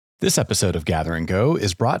This episode of Gather and Go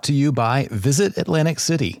is brought to you by Visit Atlantic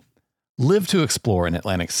City. Live to explore in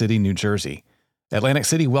Atlantic City, New Jersey. Atlantic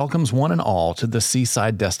City welcomes one and all to the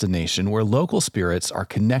seaside destination where local spirits are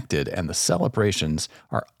connected and the celebrations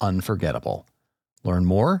are unforgettable. Learn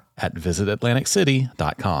more at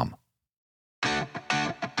visitatlanticitycom.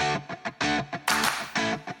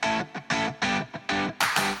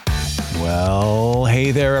 Well,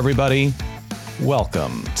 hey there, everybody.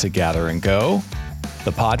 Welcome to Gather and Go,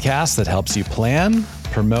 the podcast that helps you plan,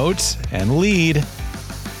 promote, and lead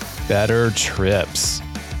better trips.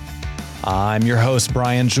 I'm your host,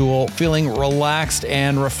 Brian Jewell, feeling relaxed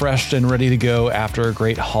and refreshed and ready to go after a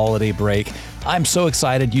great holiday break. I'm so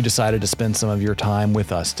excited you decided to spend some of your time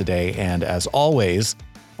with us today. And as always,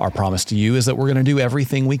 our promise to you is that we're going to do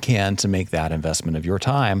everything we can to make that investment of your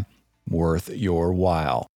time worth your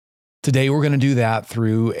while. Today, we're going to do that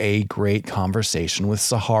through a great conversation with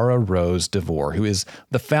Sahara Rose Vore, who is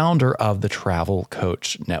the founder of the Travel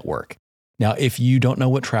Coach Network. Now, if you don't know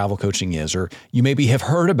what travel coaching is, or you maybe have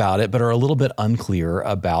heard about it but are a little bit unclear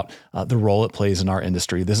about the role it plays in our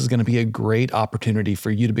industry, this is going to be a great opportunity for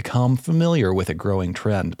you to become familiar with a growing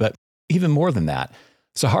trend. But even more than that,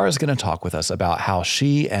 Sahara is going to talk with us about how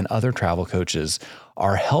she and other travel coaches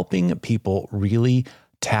are helping people really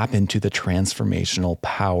tap into the transformational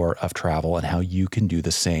power of travel and how you can do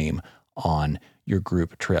the same on your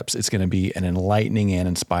group trips. It's going to be an enlightening and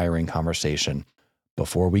inspiring conversation.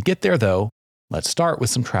 Before we get there, though, let's start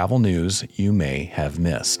with some travel news you may have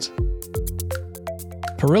missed.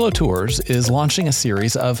 Perillo Tours is launching a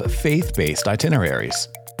series of faith-based itineraries.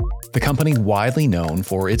 The company, widely known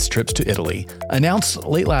for its trips to Italy, announced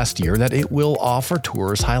late last year that it will offer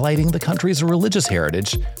tours highlighting the country's religious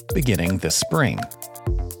heritage beginning this spring.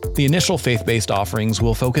 The initial faith-based offerings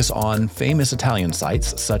will focus on famous Italian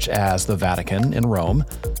sites such as the Vatican in Rome,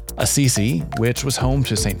 Assisi, which was home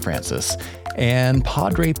to St. Francis, and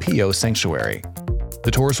Padre Pio Sanctuary.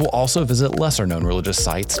 The tours will also visit lesser-known religious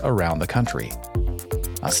sites around the country.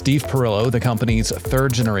 Steve Perillo, the company's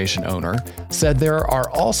third-generation owner, said there are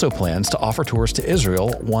also plans to offer tours to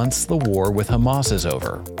Israel once the war with Hamas is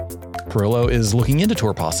over. Perillo is looking into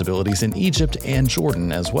tour possibilities in Egypt and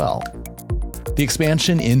Jordan as well. The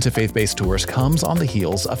expansion into faith-based tours comes on the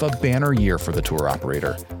heels of a banner year for the tour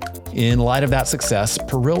operator. In light of that success,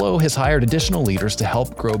 Perillo has hired additional leaders to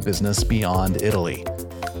help grow business beyond Italy.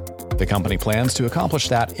 The company plans to accomplish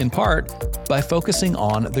that in part by focusing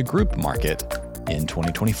on the group market in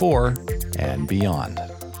 2024 and beyond.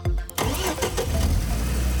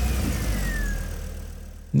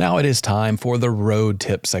 Now it is time for the road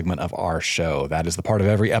tip segment of our show. That is the part of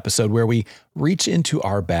every episode where we reach into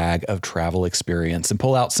our bag of travel experience and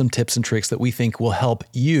pull out some tips and tricks that we think will help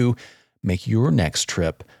you make your next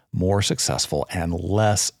trip more successful and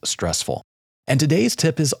less stressful. And today's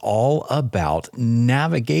tip is all about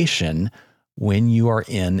navigation when you are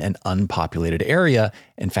in an unpopulated area.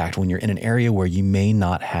 In fact, when you're in an area where you may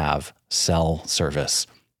not have cell service.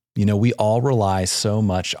 You know, we all rely so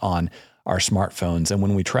much on our smartphones. And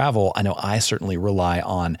when we travel, I know I certainly rely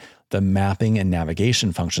on the mapping and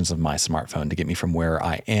navigation functions of my smartphone to get me from where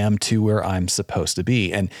I am to where I'm supposed to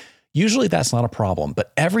be. And usually that's not a problem.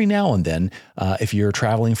 But every now and then, if you're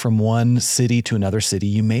traveling from one city to another city,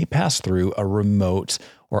 you may pass through a remote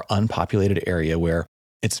or unpopulated area where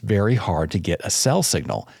it's very hard to get a cell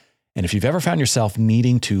signal. And if you've ever found yourself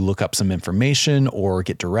needing to look up some information or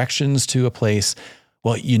get directions to a place,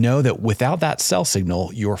 well, you know that without that cell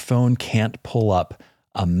signal, your phone can't pull up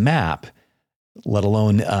a map, let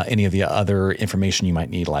alone any of the other information you might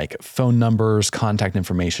need, like phone numbers, contact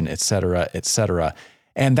information, et cetera, et cetera.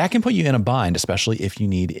 And that can put you in a bind, especially if you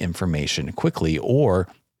need information quickly or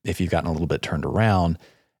if you've gotten a little bit turned around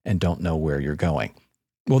and don't know where you're going.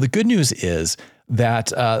 Well, the good news is that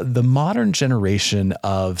the modern generation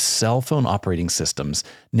of cell phone operating systems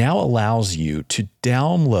now allows you to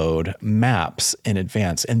download maps in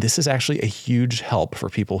advance. And this is actually a huge help for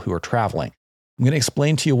people who are traveling. I'm going to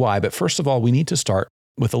explain to you why, but first of all, we need to start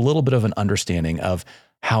with a little bit of an understanding of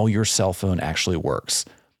how your cell phone actually works.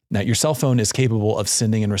 Now, your cell phone is capable of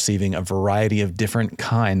sending and receiving a variety of different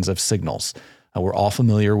kinds of signals. We're all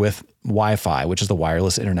familiar with Wi-Fi, which is the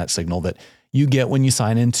wireless internet signal that you get when you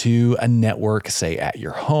sign into a network, say at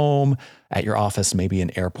your home, at your office, maybe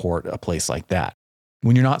an airport, a place like that.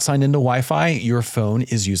 When you're not signed into Wi-Fi, your phone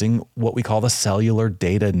is using what we call the cellular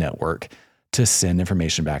data network to send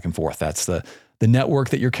information back and forth. That's the network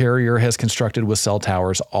that your carrier has constructed with cell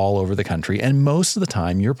towers all over the country. And most of the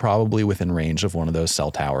time, you're probably within range of one of those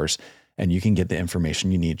cell towers, and you can get the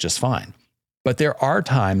information you need just fine. But there are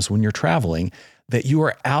times when you're traveling that you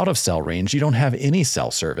are out of cell range, you don't have any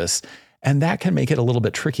cell service, And that can make it a little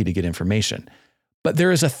bit tricky to get information. But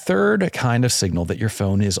there is a third kind of signal that your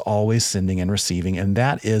phone is always sending and receiving, and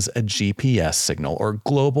that is a GPS signal or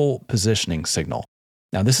global positioning signal.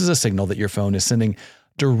 Now, this is a signal that your phone is sending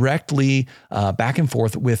directly back and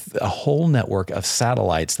forth with a whole network of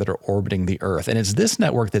satellites that are orbiting the Earth. And it's this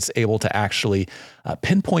network that's able to actually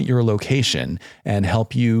pinpoint your location and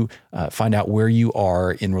help you find out where you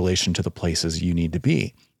are in relation to the places you need to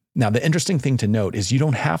be. Now, the interesting thing to note is you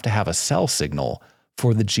don't have to have a cell signal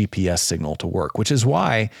for the GPS signal to work, which is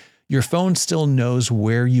why your phone still knows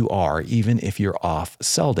where you are, even if you're off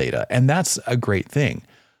cell data. And that's a great thing.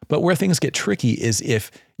 But where things get tricky is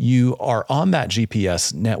if you are on that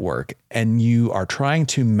GPS network and you are trying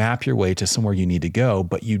to map your way to somewhere you need to go,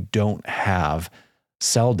 but you don't have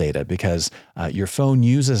cell data because your phone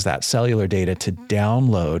uses that cellular data to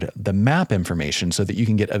download the map information so that you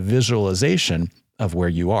can get a visualization of where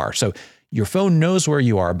you are. So your phone knows where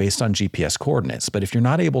you are based on GPS coordinates, but if you're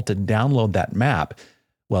not able to download that map,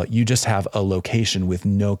 well, you just have a location with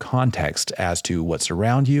no context as to what's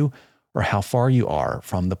around you or how far you are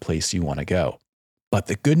from the place you want to go. But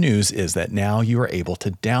the good news is that now you are able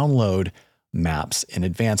to download maps in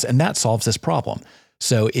advance, and that solves this problem.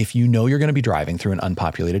 So if you know you're going to be driving through an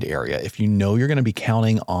unpopulated area, if you know you're going to be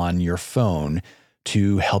counting on your phone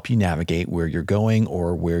to help you navigate where you're going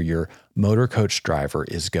or where your motor coach driver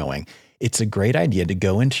is going, it's a great idea to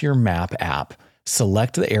go into your map app,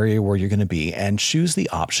 select the area where you're going to be, and choose the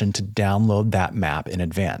option to download that map in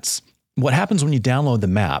advance. What happens when you download the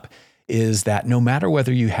map is that no matter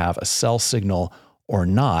whether you have a cell signal or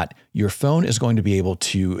not, your phone is going to be able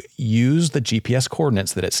to use the GPS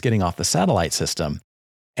coordinates that it's getting off the satellite system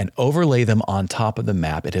and overlay them on top of the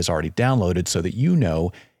map it has already downloaded so that you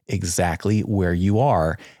know exactly where you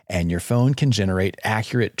are, and your phone can generate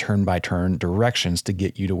accurate turn-by-turn directions to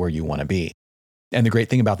get you to where you want to be. And the great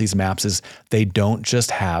thing about these maps is they don't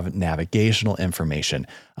just have navigational information.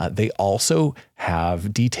 They also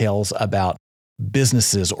have details about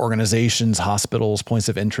businesses, organizations, hospitals, points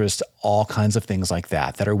of interest, all kinds of things like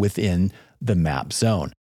that that are within the map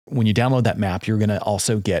zone. When you download that map, you're going to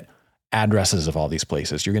also get addresses of all these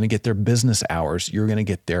places. You're going to get their business hours. You're going to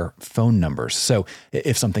get their phone numbers. So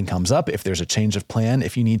if something comes up, if there's a change of plan,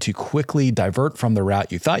 if you need to quickly divert from the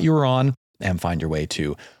route you thought you were on and find your way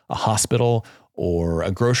to a hospital or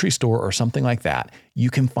a grocery store or something like that, you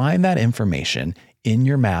can find that information in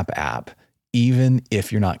your map app, even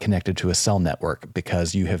if you're not connected to a cell network,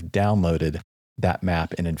 because you have downloaded that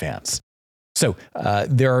map in advance. So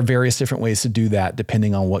there are various different ways to do that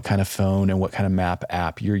depending on what kind of phone and what kind of map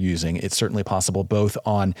app you're using. It's certainly possible both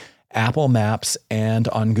on Apple Maps and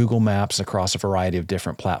on Google Maps across a variety of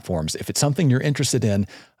different platforms. If it's something you're interested in,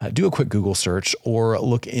 do a quick Google search or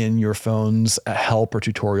look in your phone's help or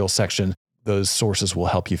tutorial section. Those sources will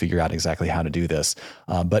help you figure out exactly how to do this.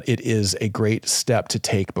 But it is a great step to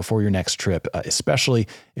take before your next trip, especially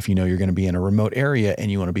if you know you're going to be in a remote area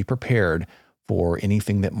and you want to be prepared for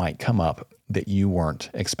anything that might come up that you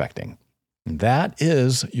weren't expecting. That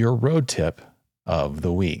is your road tip of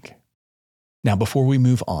the week. Now, before we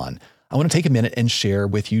move on, I want to take a minute and share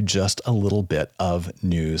with you just a little bit of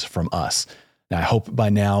news from us. Now, I hope by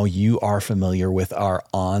now you are familiar with our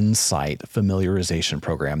on-site familiarization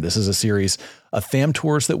program. This is a series of fam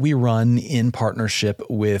tours that we run in partnership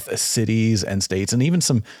with cities and states and even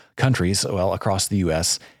some countries, across the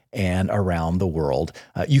U.S. and around the world.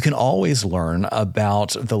 You can always learn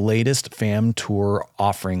about the latest fam tour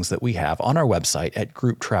offerings that we have on our website at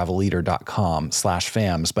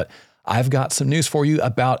grouptravelleader.com/fams. But I've got some news for you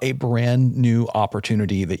about a brand new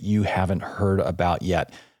opportunity that you haven't heard about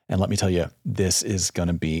yet. And let me tell you, this is going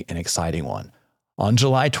to be an exciting one. On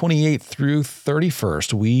July 28th through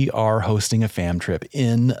 31st, we are hosting a fam trip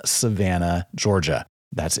in Savannah, Georgia.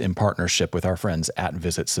 That's in partnership with our friends at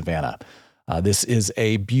Visit Savannah. This is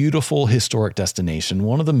a beautiful historic destination,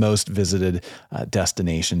 one of the most visited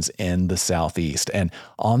destinations in the Southeast. And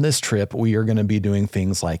on this trip, we are going to be doing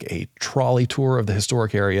things like a trolley tour of the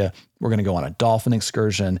historic area. We're going to go on a dolphin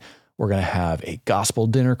excursion. We're going to have a gospel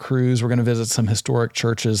dinner cruise. We're going to visit some historic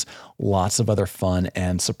churches, lots of other fun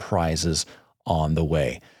and surprises on the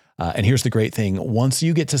way. And here's the great thing. Once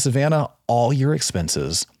you get to Savannah, all your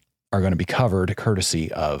expenses are going to be covered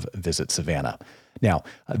courtesy of Visit Savannah. Now,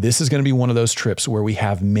 this is going to be one of those trips where we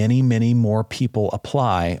have many, many more people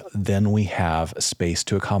apply than we have space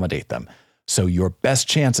to accommodate them. So your best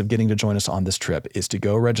chance of getting to join us on this trip is to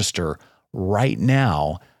go register right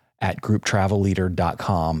now at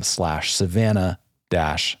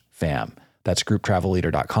grouptravelleader.com/Savannah-fam. That's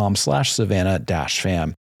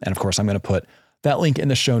grouptravelleader.com/Savannah-fam. And of course, I'm going to put that link in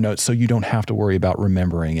the show notes so you don't have to worry about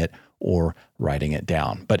remembering it or writing it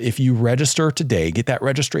down. But if you register today, get that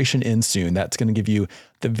registration in soon. That's going to give you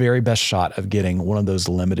the very best shot of getting one of those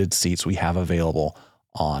limited seats we have available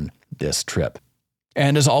on this trip.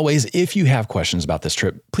 And as always, if you have questions about this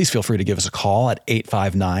trip, please feel free to give us a call at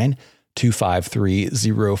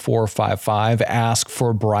 859-253-0455. Ask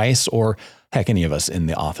for Bryce, or heck, any of us in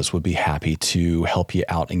the office would be happy to help you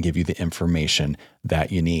out and give you the information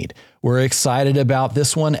that you need. We're excited about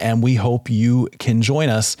this one, and we hope you can join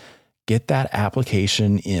us. Get that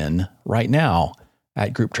application in right now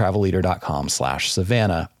at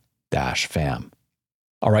grouptravelleader.com/Savannah-fam.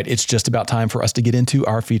 All right, it's just about time for us to get into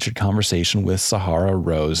our featured conversation with Sahara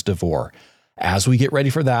Rose Vore. As we get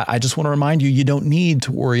ready for that, I just want to remind you, you don't need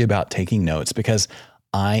to worry about taking notes because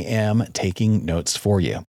I am taking notes for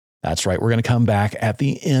you. That's right. We're going to come back at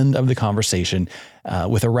the end of the conversation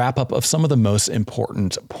with a wrap up of some of the most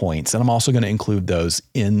important points. And I'm also going to include those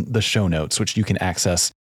in the show notes, which you can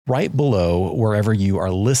access right below wherever you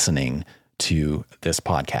are listening to this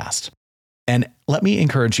podcast. And let me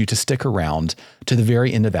encourage you to stick around to the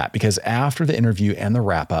very end of that, because after the interview and the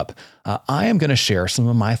wrap up, I am going to share some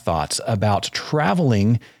of my thoughts about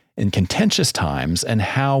traveling in contentious times and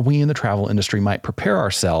how we in the travel industry might prepare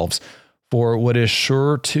ourselves for what is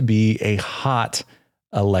sure to be a hot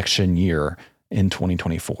election year in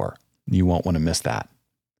 2024. You won't want to miss that.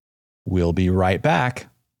 We'll be right back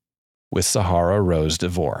with Sahara Rose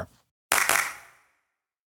Vore.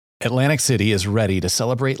 Atlantic City is ready to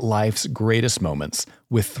celebrate life's greatest moments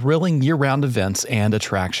with thrilling year-round events and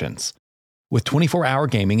attractions. With 24-hour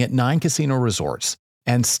gaming at 9 casino resorts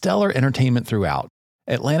and stellar entertainment throughout,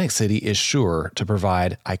 Atlantic City is sure to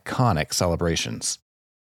provide iconic celebrations.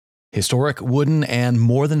 Historic, wooden, and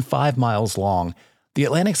more than 5 miles long, the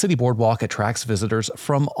Atlantic City Boardwalk attracts visitors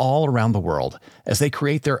from all around the world as they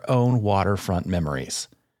create their own waterfront memories.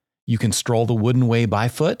 You can stroll the wooden way by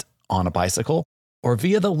foot, on a bicycle, or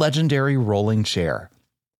via the legendary rolling chair.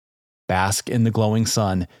 Bask in the glowing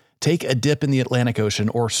sun, take a dip in the Atlantic Ocean,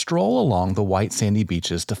 or stroll along the white sandy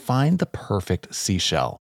beaches to find the perfect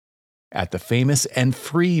seashell. At the famous and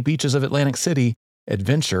free beaches of Atlantic City,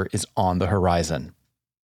 adventure is on the horizon.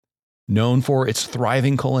 Known for its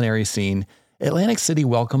thriving culinary scene, Atlantic City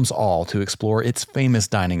welcomes all to explore its famous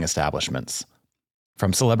dining establishments.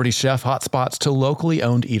 From celebrity chef hotspots to locally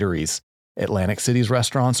owned eateries, Atlantic City's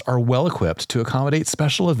restaurants are well equipped to accommodate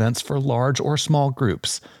special events for large or small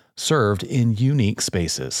groups, served in unique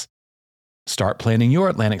spaces. Start planning your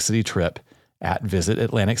Atlantic City trip at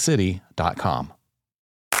visitatlanticcity.com.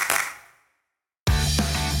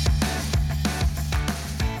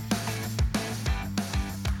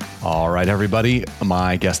 All right, everybody.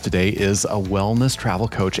 My guest today is a wellness travel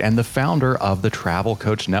coach and the founder of the Travel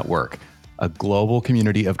Coach Network, a global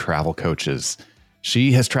community of travel coaches.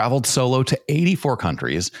 She has traveled solo to 84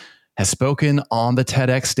 countries, has spoken on the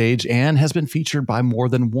TEDx stage, and has been featured by more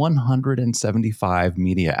than 175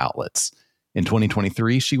 media outlets. In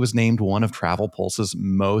 2023, she was named one of Travel Pulse's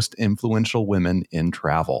most influential women in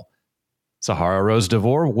travel. Sahara Rose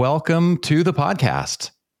Vore, welcome to the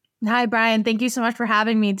podcast. Hi, Brian. Thank you so much for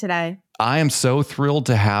having me today. I am so thrilled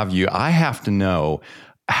to have you. I have to know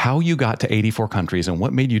how you got to 84 countries and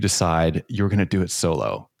what made you decide you were going to do it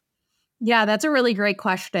solo. Yeah, that's a really great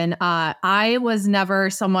question. I was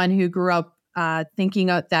never someone who grew up thinking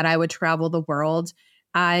that I would travel the world.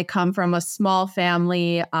 I come from a small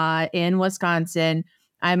family in Wisconsin.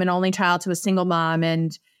 I'm an only child to a single mom,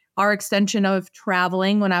 and our extension of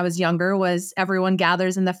traveling when I was younger was everyone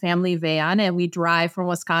gathers in the family van and we drive from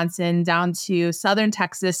Wisconsin down to southern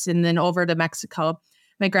Texas and then over to Mexico.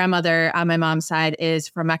 My grandmother on my mom's side is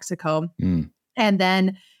from Mexico. And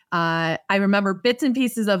then I remember bits and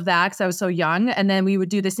pieces of that because I was so young. And then we would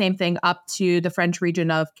do the same thing up to the French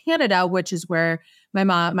region of Canada, which is where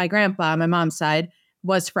my grandpa, my mom's side,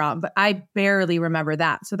 was from, but I barely remember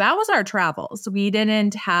that. So that was our travels. We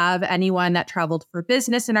didn't have anyone that traveled for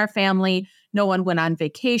business in our family. No one went on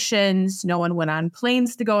vacations. No one went on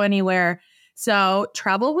planes to go anywhere. So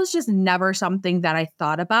travel was just never something that I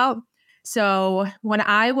thought about. So when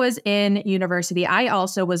I was in university, I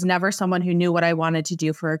also was never someone who knew what I wanted to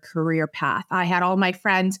do for a career path. I had all my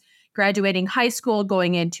friends graduating high school,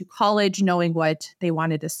 going into college, knowing what they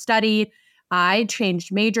wanted to study. I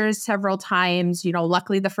changed majors several times.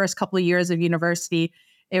 Luckily, the first couple of years of university,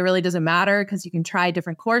 it really doesn't matter because you can try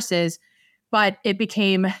different courses. But it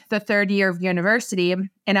became the third year of university,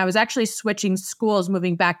 and I was actually switching schools,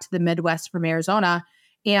 moving back to the Midwest from Arizona.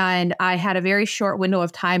 And I had a very short window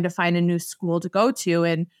of time to find a new school to go to.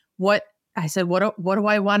 And what do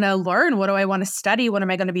I want to learn? What do I want to study? What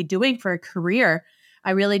am I going to be doing for a career?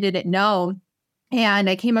 I really didn't know. And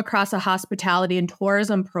I came across a hospitality and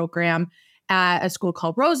tourism program at a school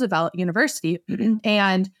called Roosevelt University.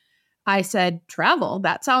 And I said, travel,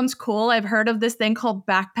 that sounds cool. I've heard of this thing called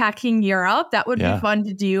backpacking Europe. That would be fun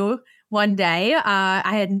to do one day.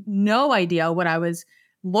 I had no idea what I was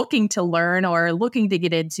looking to learn or looking to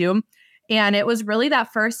get into. And it was really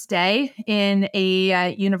that first day in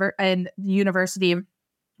a university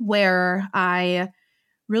where I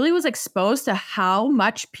really was exposed to how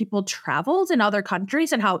much people traveled in other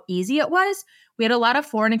countries and how easy it was. We had a lot of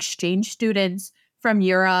foreign exchange students from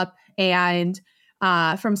Europe and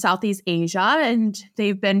from Southeast Asia, and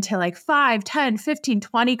they've been to like 5, 10, 15,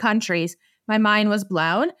 20 countries. My mind was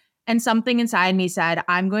blown, and something inside me said,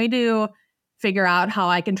 I'm going to figure out how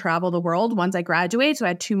I can travel the world once I graduate. So I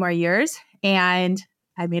had 2 more years, and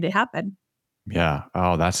I made it happen. Yeah.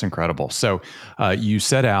 Oh, that's incredible. So you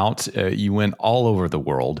set out, you went all over the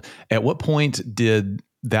world. At what point did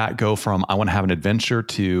that go from, I want to have an adventure,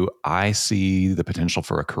 to I see the potential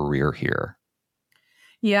for a career here?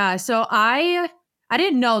 Yeah. So I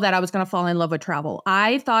didn't know that I was going to fall in love with travel.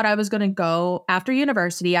 I thought I was going to go after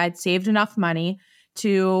university. I'd saved enough money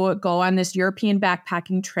to go on this European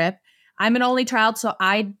backpacking trip. I'm an only child, so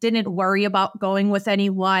I didn't worry about going with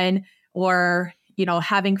anyone or,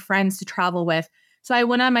 having friends to travel with. So I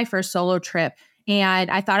went on my first solo trip,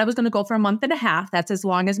 and I thought I was going to go for a month and a half. That's as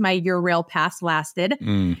long as my Eurail pass lasted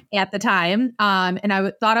at the time. And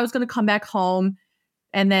I thought I was going to come back home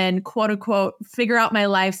and then, quote unquote, figure out my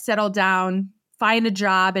life, settle down, find a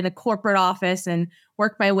job in a corporate office and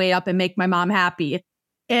work my way up and make my mom happy.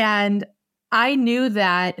 And I knew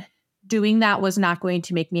that doing that was not going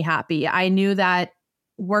to make me happy. I knew that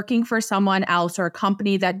working for someone else or a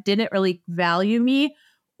company that didn't really value me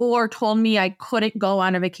or told me I couldn't go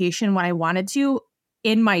on a vacation when I wanted to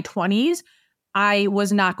in my 20s, I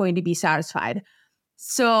was not going to be satisfied.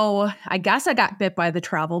 So I guess I got bit by the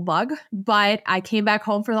travel bug, but I came back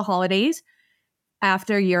home for the holidays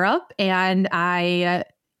after Europe, and I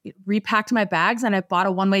repacked my bags and I bought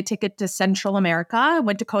a one-way ticket to Central America. I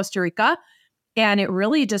went to Costa Rica, and it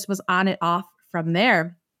really just was on and off from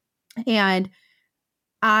there. And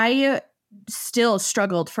I still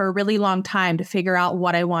struggled for a really long time to figure out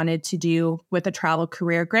what I wanted to do with a travel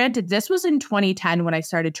career. Granted, this was in 2010 when I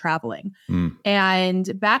started traveling.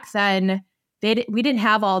 And back then, we didn't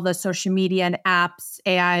have all the social media and apps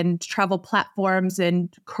and travel platforms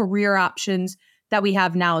and career options that we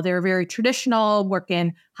have now. They're very traditional, work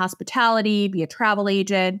in hospitality, be a travel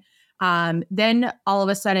agent. Then all of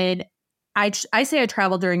a sudden, I say I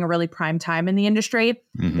traveled during a really prime time in the industry.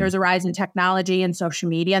 There was a rise in technology and social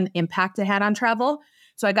media and the impact it had on travel.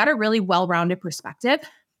 So I got a really well-rounded perspective,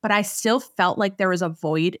 but I still felt like there was a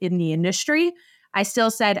void in the industry. I still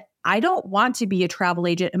said, I don't want to be a travel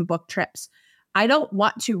agent and book trips. I don't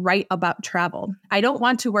want to write about travel. I don't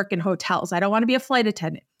want to work in hotels. I don't want to be a flight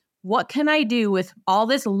attendant. What can I do with all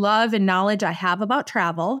this love and knowledge I have about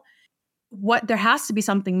travel? There has to be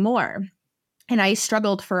something more. And I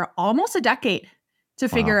struggled for almost a decade to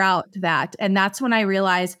figure out that. And that's when I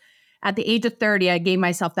realized at the age of 30, I gave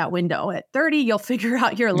myself that window. At 30, you'll figure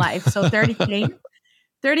out your life. So 30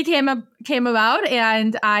 came about,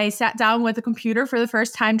 and I sat down with a computer for the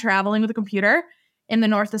first time, traveling with a computer in the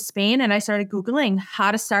north of Spain. And I started Googling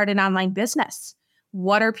how to start an online business.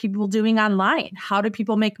 What are people doing online? How do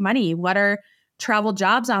people make money? What are travel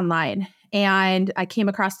jobs online? And I came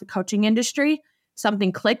across the coaching industry.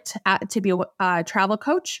 Something clicked to be a travel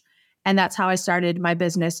coach. And that's how I started my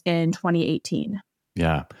business in 2018.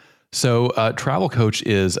 Yeah. So travel coach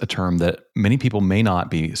is a term that many people may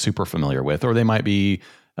not be super familiar with, or they might be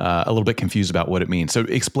a little bit confused about what it means. So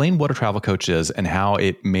explain what a travel coach is and how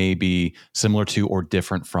it may be similar to or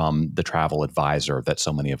different from the travel advisor that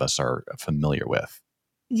so many of us are familiar with.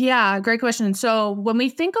 Yeah, great question. So when we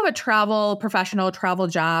think of a travel professional, travel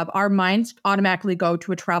job, our minds automatically go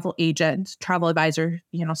to a travel agent, travel advisor,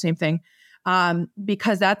 same thing.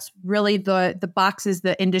 Because that's really the boxes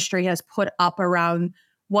the industry has put up around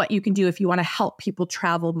what you can do if you want to help people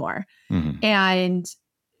travel more. And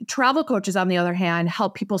travel coaches, on the other hand,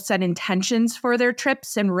 help people set intentions for their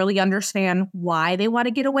trips and really understand why they want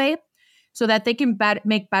to get away so that they can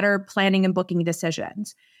make better planning and booking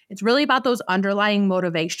decisions. It's really about those underlying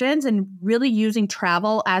motivations and really using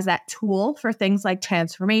travel as that tool for things like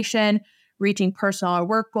transformation, reaching personal or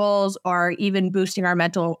work goals, or even boosting our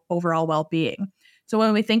mental overall well-being. So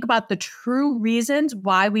when we think about the true reasons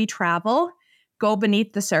why we travel, go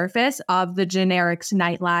beneath the surface of the generics,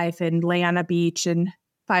 nightlife and lay on a beach and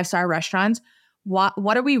 5-star restaurants,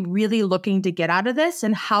 what are we really looking to get out of this?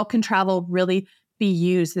 And how can travel really be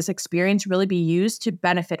used, this experience really be used to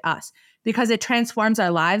benefit us? because it transforms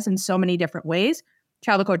our lives in so many different ways.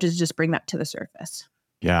 Travel coaches just bring that to the surface.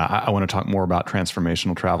 Yeah, I want to talk more about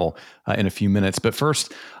transformational travel in a few minutes. But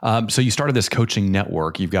first, so you started this coaching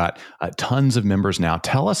network. You've got tons of members now.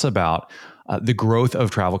 Tell us about the growth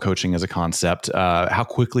of travel coaching as a concept, how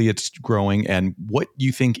quickly it's growing, and what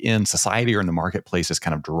you think in society or in the marketplace is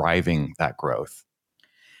kind of driving that growth.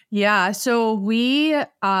 Yeah. So when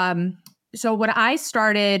I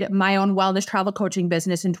started my own wellness travel coaching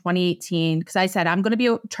business in 2018, because I said, I'm going to be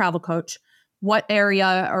a travel coach. What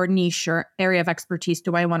area or niche or area of expertise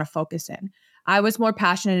do I want to focus in? I was more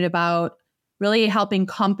passionate about really helping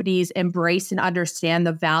companies embrace and understand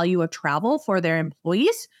the value of travel for their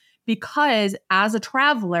employees. Because as a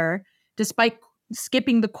traveler, despite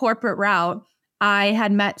skipping the corporate route, I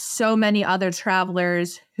had met so many other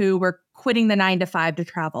travelers who were quitting the 9 to 5 to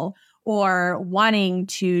travel or wanting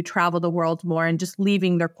to travel the world more and just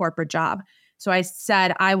leaving their corporate job. So I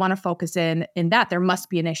said, I want to focus in that. There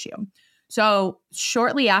must be an issue. So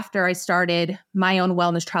shortly after I started my own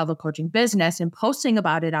wellness travel coaching business and posting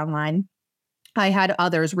about it online, I had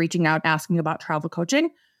others reaching out asking about travel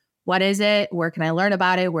coaching. What is it? Where can I learn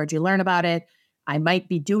about it? Where'd you learn about it? I might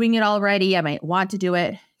be doing it already. I might want to do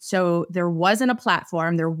it. So there wasn't a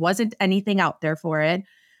platform. There wasn't anything out there for it.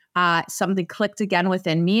 Something clicked again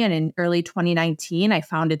within me. And in early 2019, I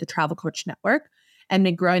founded the Travel Coach Network and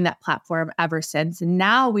been growing that platform ever since. And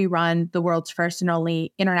now we run the world's first and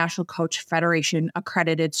only International Coach Federation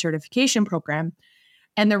accredited certification program.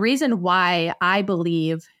 And the reason why I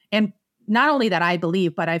believe, and not only that I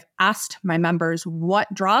believe, but I've asked my members what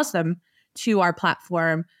draws them to our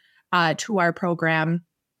platform, to our program.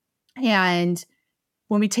 And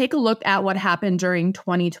when we take a look at what happened during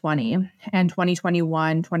 2020 and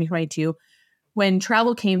 2021, 2022, when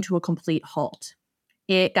travel came to a complete halt,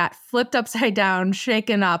 it got flipped upside down,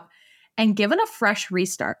 shaken up, and given a fresh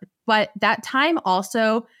restart. But that time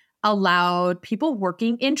also allowed people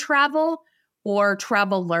working in travel or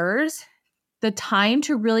travelers the time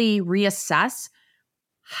to really reassess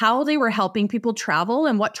how they were helping people travel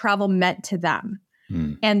and what travel meant to them.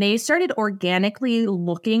 And they started organically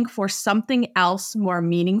looking for something else more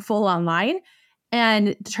meaningful online.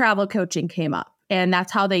 And travel coaching came up. And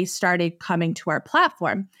that's how they started coming to our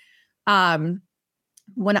platform.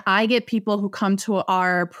 When I get people who come to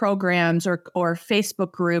our programs or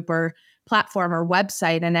Facebook group or platform or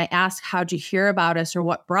website, and I ask, how'd you hear about us or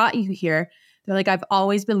what brought you here? They're like, I've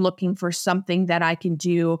always been looking for something that I can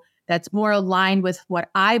do that's more aligned with what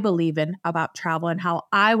I believe in about travel and how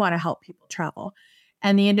I want to help people travel.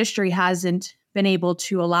 And the industry hasn't been able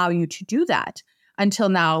to allow you to do that until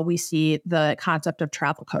now we see the concept of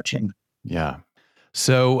travel coaching. Yeah.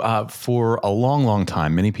 So for a long, long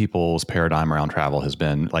time, many people's paradigm around travel has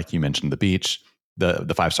been, like you mentioned, the beach, the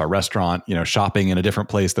 5-star restaurant, shopping in a different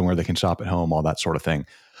place than where they can shop at home, all that sort of thing.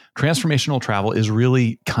 Transformational travel is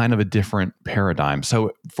really kind of a different paradigm.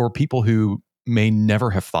 So for people who may never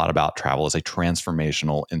have thought about travel as a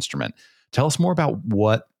transformational instrument, tell us more about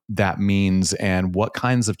what that means and what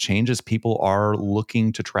kinds of changes people are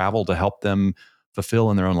looking to travel to help them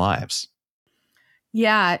fulfill in their own lives.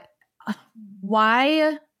 Yeah.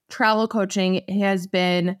 Why travel coaching has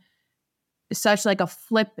been such like a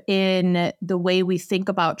flip in the way we think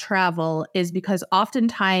about travel is because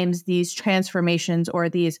oftentimes these transformations or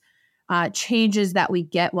these changes that we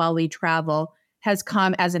get while we travel has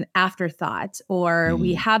come as an afterthought, or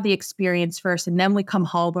we have the experience first and then we come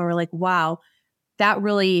home and we're like, wow, that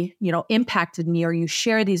really, impacted me, or you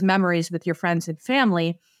share these memories with your friends and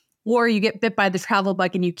family, or you get bit by the travel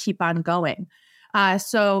bug and you keep on going.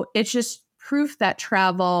 So it's just proof that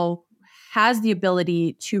travel has the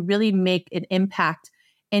ability to really make an impact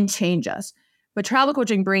and change us. But travel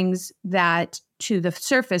coaching brings that to the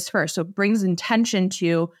surface first. So it brings intention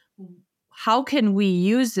to how can we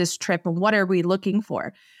use this trip and what are we looking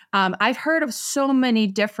for? I've heard of so many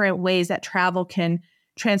different ways that travel can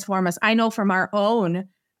transform us. I know from my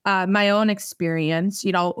own experience,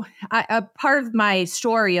 a part of my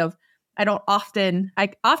story of I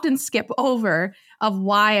often skip over of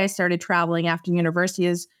why I started traveling after university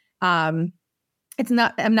is I'm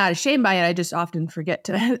not ashamed by it. I just often forget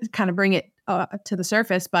to kind of bring it to the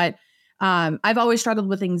surface. But I've always struggled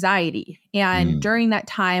with anxiety. And during that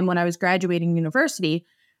time when I was graduating university,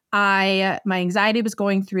 my anxiety was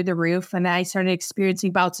going through the roof, and I started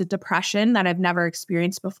experiencing bouts of depression that I've never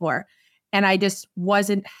experienced before. And I just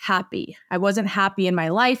wasn't happy. I wasn't happy in my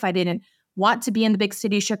life. I didn't want to be in the big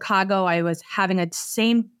city, Chicago. I was having a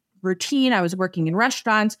same routine. I was working in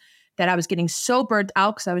restaurants that I was getting so burnt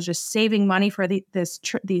out because I was just saving money for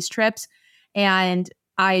these trips. And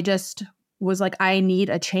I just was like, I need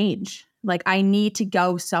a change. Like, I need to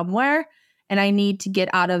go somewhere and I need to get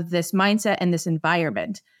out of this mindset and this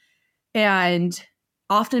environment. And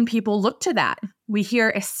often people look to that. We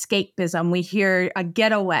hear escapism, we hear a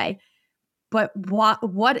getaway. But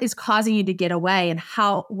what is causing you to get away, and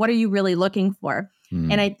what are you really looking for?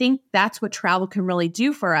 And I think that's what travel can really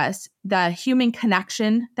do for us. The human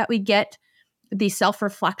connection that we get, the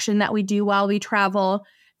self-reflection that we do while we travel,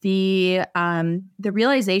 the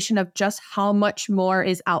realization of just how much more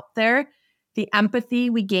is out there, the empathy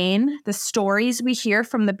we gain, the stories we hear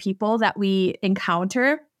from the people that we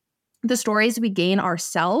encounter, the stories we gain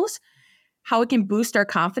ourselves, how it can boost our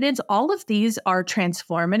confidence. All of these are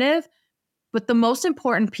transformative. But the most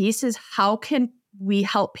important piece is, how can we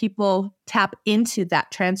help people tap into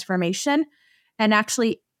that transformation and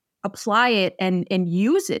actually apply it and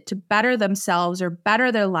use it to better themselves or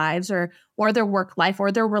better their lives or their work life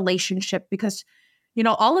or their relationship? Because,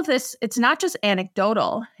 all of this, it's not just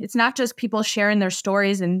anecdotal. It's not just people sharing their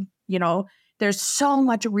stories. And, there's so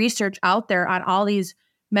much research out there on all these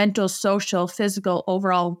mental, social, physical,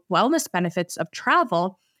 overall wellness benefits of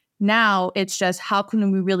travel. Now it's just, how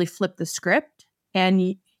can we really flip the script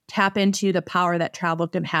and tap into the power that travel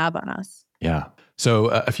can have on us? Yeah. So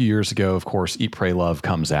a few years ago, of course, Eat, Pray, Love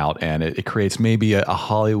comes out, and it creates maybe a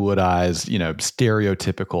Hollywoodized,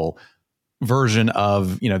 stereotypical version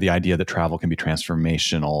of, the idea that travel can be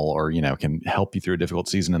transformational or, can help you through a difficult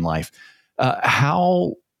season in life.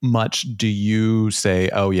 How much do you say,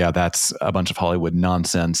 oh yeah, that's a bunch of Hollywood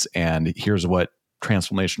nonsense, and here's what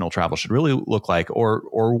transformational travel should really look like?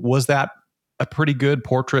 Or was that a pretty good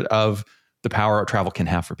portrait of the power travel can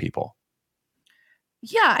have for people?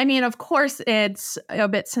 Yeah, I mean, of course, it's a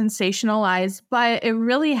bit sensationalized, but it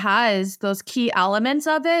really has those key elements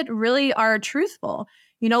of it really are truthful.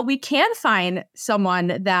 We can find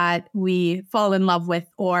someone that we fall in love with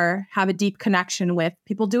or have a deep connection with.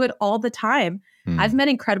 People do it all the time. I've met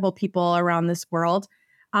incredible people around this world.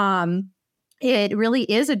 It really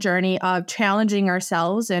is a journey of challenging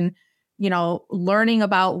ourselves and, learning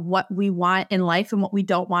about what we want in life and what we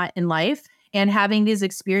don't want in life, and having these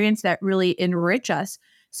experiences that really enrich us.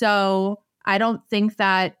 So I don't think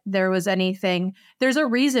that there was anything. There's a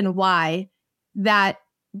reason why that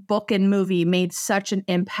book and movie made such an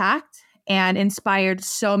impact and inspired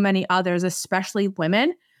so many others, especially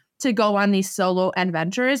women, to go on these solo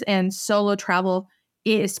adventures. And solo travel,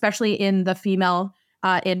 especially in the female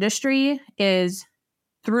industry, is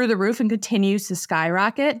through the roof and continues to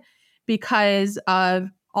skyrocket because of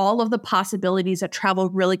all of the possibilities that travel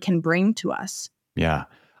really can bring to us. Yeah.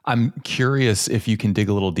 I'm curious if you can dig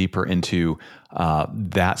a little deeper into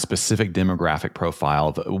that specific demographic profile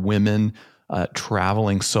of women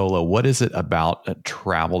traveling solo. What is it about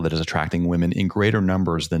travel that is attracting women in greater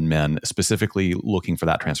numbers than men, specifically looking for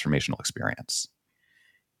that transformational experience?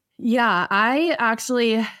 Yeah,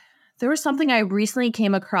 there was something I recently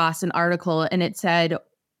came across, an article, and it said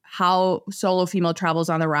how solo female travel is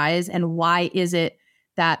on the rise and why is it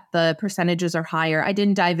that the percentages are higher. I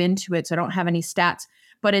didn't dive into it, so I don't have any stats,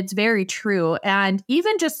 but it's very true. And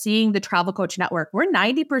even just seeing the Travel Coach Network, we're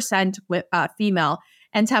 90% female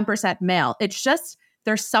and 10% male. It's just,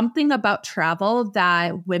 there's something about travel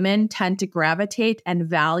that women tend to gravitate and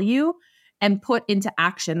value and put into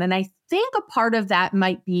action. And I think a part of that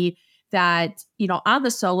might be that, on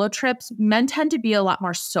the solo trips, men tend to be a lot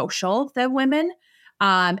more social than women.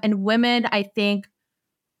 And women, I think,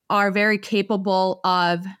 are very capable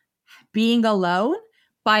of being alone,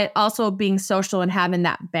 but also being social and having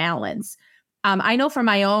that balance. I know from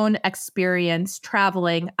my own experience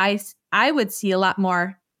traveling, I would see a lot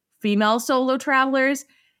more female solo travelers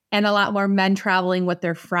and a lot more men traveling with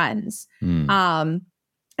their friends. And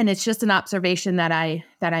it's just an observation that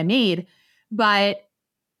I made. But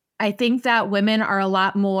I think that women are a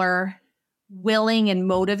lot more willing and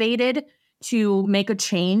motivated to make a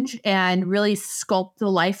change and really sculpt the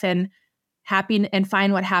life and happy and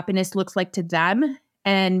find what happiness looks like to them.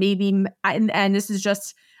 And maybe, and this is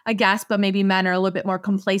just a guess, but maybe men are a little bit more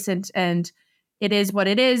complacent and it is what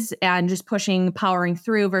it is and just powering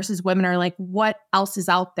through, versus women are like, what else is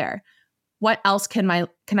out there? What else can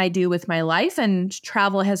I do with my life? And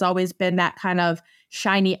travel has always been that kind of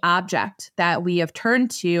shiny object that we have turned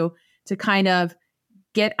to kind of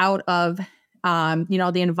get out of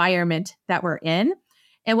the environment that we're in.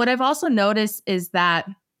 And what I've also noticed is that,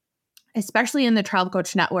 especially in the Travel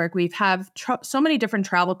Coach Network, we have so many different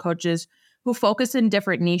travel coaches who focus in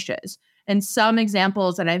different niches. And some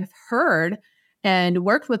examples that I've heard and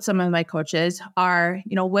worked with some of my coaches are,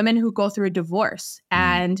 women who go through a divorce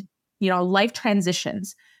and, life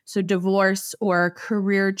transitions. So divorce or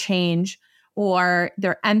career change, or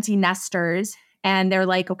they're empty nesters And they're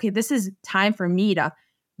like, okay, this is time for me to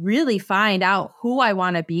really find out who I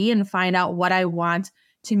want to be and find out what I want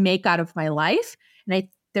to make out of my life. And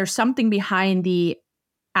there's something behind the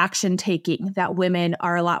action taking that women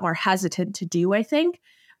are a lot more hesitant to do, I think.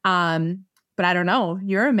 But I don't know.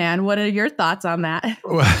 You're a man. What are your thoughts on that?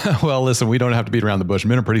 Well, listen, we don't have to beat around the bush.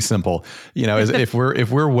 Men are pretty simple. If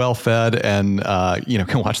we're well fed and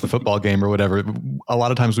can watch the football game or whatever, a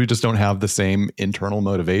lot of times we just don't have the same internal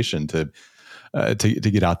motivation to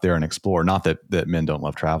get out there and explore. Not that men don't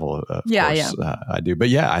love travel, of course, I do. But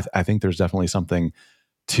yeah, I think there's definitely something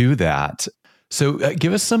to that. So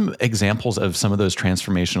give us some examples of some of those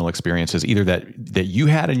transformational experiences, either that you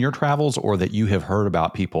had in your travels or that you have heard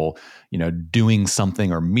about people, doing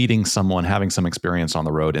something or meeting someone, having some experience on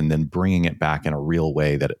the road, and then bringing it back in a real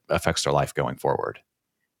way that affects their life going forward.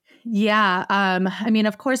 Yeah.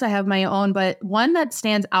 Of course I have my own, but one that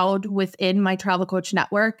stands out within my travel coach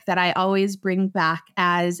network that I always bring back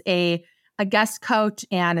as a guest coach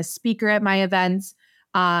and a speaker at my events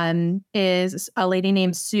is a lady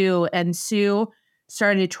named Sue. And Sue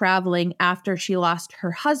started traveling after she lost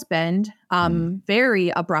her husband very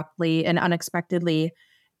abruptly and unexpectedly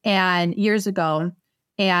and years ago.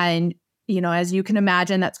 And, as you can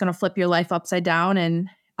imagine, that's going to flip your life upside down. And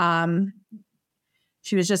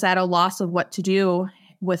she was just at a loss of what to do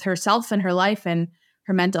with herself and her life and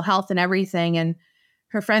her mental health and everything. And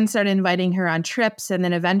her friends started inviting her on trips. And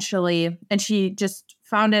then eventually, and she just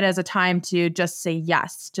found it as a time to just say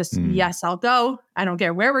yes. Yes, I'll go. I don't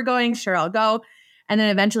care where we're going. Sure, I'll go. And then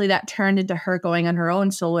eventually that turned into her going on her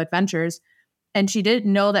own solo adventures. And she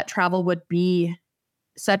didn't know that travel would be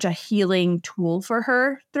such a healing tool for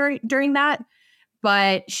her during that.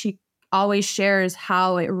 But she always shares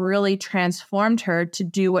how it really transformed her to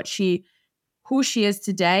do who she is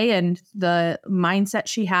today, and the mindset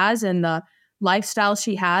she has and the lifestyle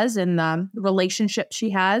she has and the relationship she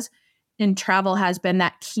has. And travel has been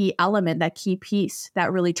that key element, that key piece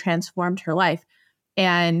that really transformed her life.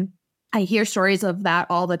 And I hear stories of that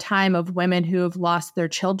all the time, of women who have lost their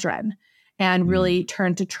children and really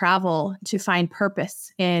turned to travel to find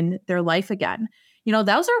purpose in their life again.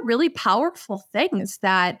 Those are really powerful things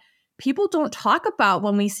that people don't talk about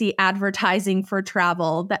when we see advertising for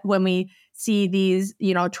travel, that when we see these,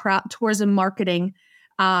 tourism marketing.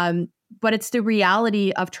 But it's the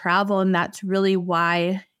reality of travel. And that's really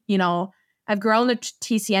why, I've grown the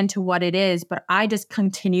TCN to what it is, but I just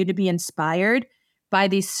continue to be inspired by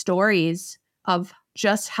these stories of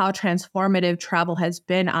just how transformative travel has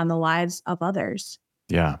been on the lives of others.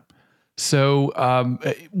 Yeah. So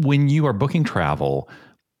when you are booking travel,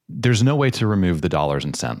 there's no way to remove the dollars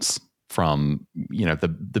and cents from,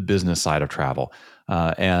 the business side of travel.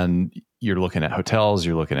 And you're looking at hotels,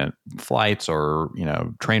 you're looking at flights or,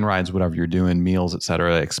 train rides, whatever you're doing, meals, et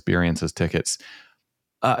cetera, experiences, tickets.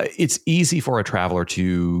 It's easy for a traveler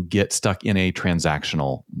to get stuck in a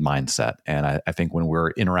transactional mindset. And I think when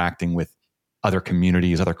we're interacting with other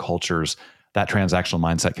communities, other cultures, that transactional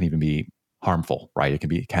mindset can even be harmful, right? It can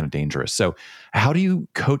be kind of dangerous. So how do you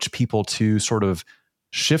coach people to sort of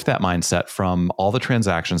shift that mindset from all the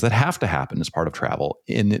transactions that have to happen as part of travel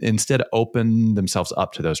and instead open themselves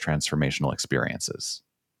up to those transformational experiences?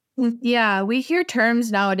 Yeah, we hear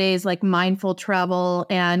terms nowadays like mindful travel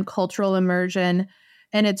and cultural immersion,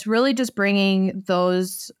 and it's really just bringing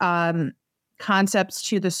those concepts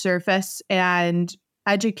to the surface and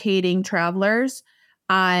educating travelers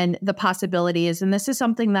on the possibilities. And this is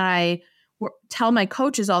something that I tell my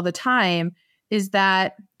coaches all the time, is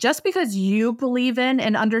that just because you believe in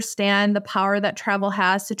and understand the power that travel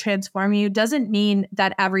has to transform you doesn't mean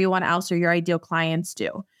that everyone else or your ideal clients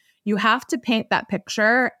do. You have to paint that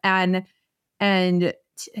picture and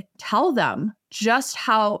tell them just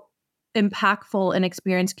how impactful an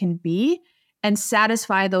experience can be and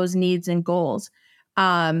satisfy those needs and goals.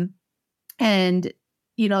 That's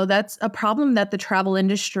a problem that the travel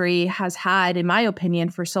industry has had, in my opinion,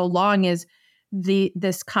 for so long, is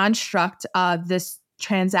this construct of this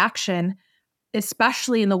transaction,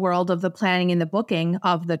 especially in the world of the planning and the booking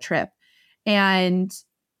of the trip. And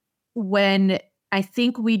when I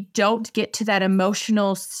think we don't get to that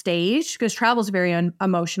emotional stage, because travel is very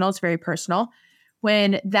emotional, it's very personal.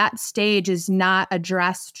 When that stage is not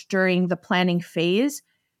addressed during the planning phase,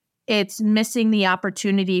 it's missing the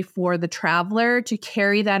opportunity for the traveler to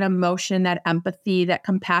carry that emotion, that empathy, that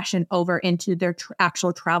compassion over into their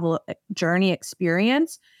actual travel journey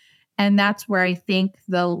experience. And that's where I think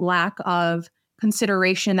the lack of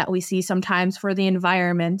consideration that we see sometimes for the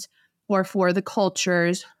environment or for the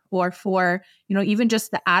cultures or for, even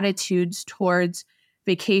just the attitudes towards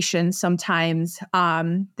vacation sometimes,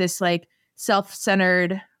 this like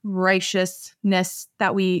self-centered righteousness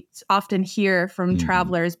that we often hear from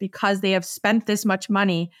travelers because they have spent this much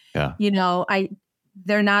money. Yeah.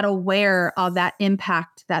 They're not aware of that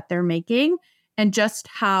impact that they're making and just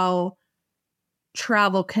how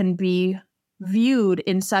travel can be viewed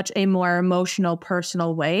in such a more emotional,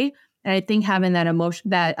 personal way. And I think having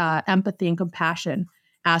that empathy and compassion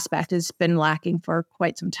aspect has been lacking for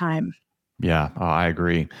quite some time. Yeah, I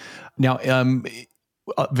agree. Now,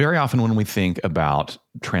 very often when we think about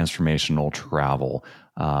transformational travel,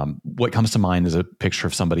 what comes to mind is a picture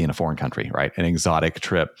of somebody in a foreign country, right? An exotic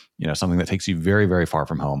trip, something that takes you very, very far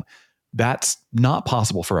from home. That's not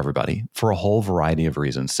possible for everybody for a whole variety of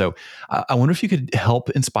reasons. So I wonder if you could help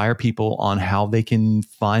inspire people on how they can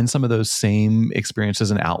find some of those same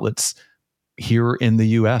experiences and outlets here in the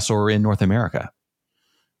US or in North America.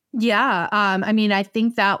 Yeah. I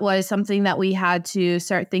think that was something that we had to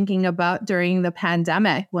start thinking about during the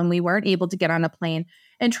pandemic when we weren't able to get on a plane.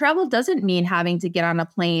 And travel doesn't mean having to get on a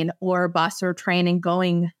plane or a bus or train and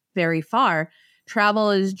going very far.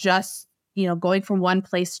 Travel is just, going from one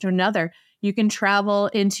place to another. You can travel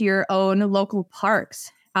into your own local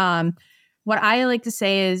parks. What I like to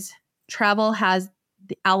say is travel has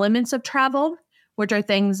the elements of travel, which are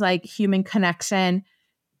things like human connection,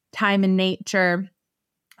 time in nature.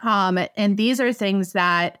 And these are things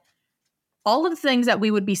that all of the things that we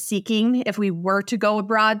would be seeking if we were to go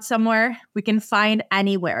abroad somewhere, we can find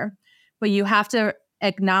anywhere. But you have to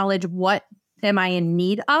acknowledge, what am I in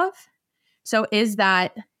need of? So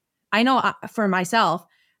I know for myself,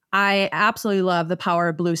 I absolutely love the power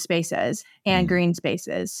of blue spaces and green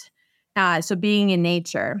spaces. So being in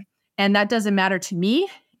nature. And that doesn't matter to me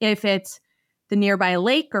if it's the nearby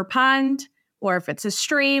lake or pond, or if it's a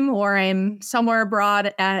stream, or I'm somewhere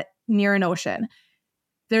abroad near an ocean.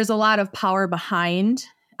 There's a lot of power behind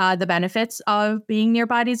the benefits of being near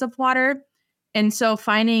bodies of water. And so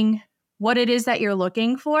finding what it is that you're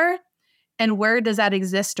looking for and where does that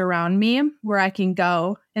exist around me where I can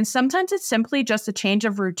go. And sometimes it's simply just a change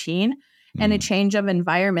of routine and a change of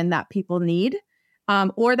environment that people need,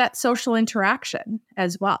 or that social interaction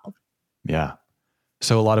as well. Yeah.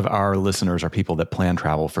 So a lot of our listeners are people that plan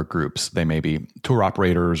travel for groups. They may be tour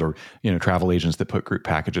operators or, travel agents that put group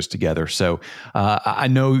packages together. So I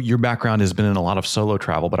know your background has been in a lot of solo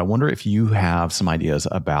travel, but I wonder if you have some ideas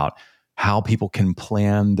about how people can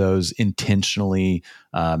plan those intentionally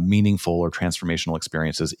meaningful or transformational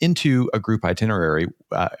experiences into a group itinerary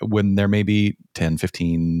when there may be 10,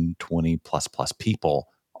 15, 20 plus people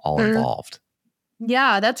all involved.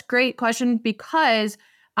 Yeah, that's a great question because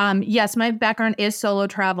yes, my background is solo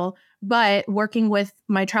travel, but working with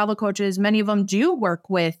my travel coaches, many of them do work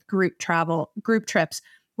with group trips,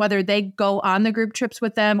 whether they go on the group trips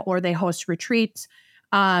with them or they host retreats.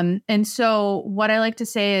 And so what I like to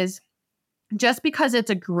say is, just because it's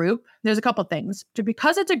a group, there's a couple things.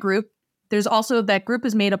 Because it's a group, there's also that group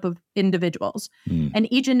is made up of individuals, and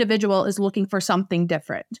each individual is looking for something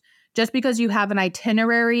different. Just because you have an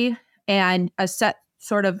itinerary and a set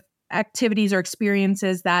sort of activities or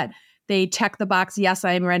experiences that they check the box, yes,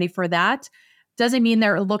 I am ready for that, doesn't mean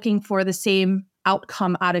they're looking for the same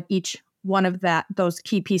outcome out of each one of those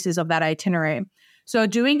key pieces of that itinerary. So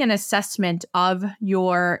doing an assessment of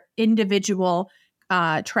your individual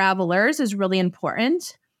travelers is really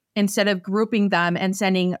important, instead of grouping them and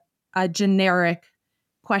sending a generic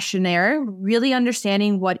questionnaire, really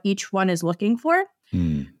understanding what each one is looking for.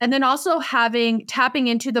 And then also tapping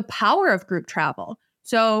into the power of group travel.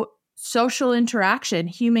 So social interaction,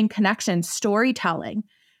 human connection, storytelling,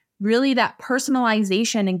 really that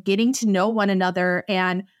personalization and getting to know one another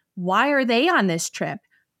and why are they on this trip?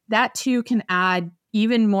 That too can add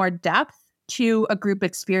even more depth to a group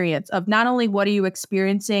experience of not only what are you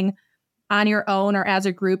experiencing on your own or as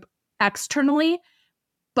a group externally,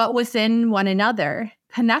 but within one another.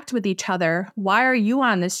 Connect with each other. Why are you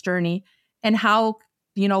on this journey? And how,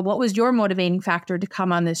 what was your motivating factor to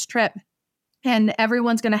come on this trip? And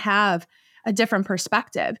everyone's going to have a different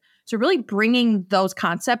perspective. So really bringing those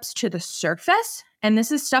concepts to the surface. And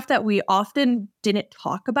this is stuff that we often didn't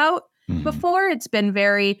talk about before. It's been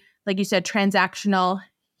very, like you said, transactional.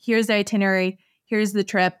 Here's the itinerary. Here's the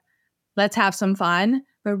trip. Let's have some fun.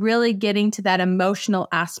 But really getting to that emotional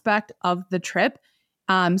aspect of the trip,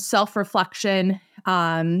 self-reflection,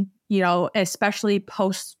 especially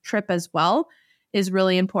post-trip as well, is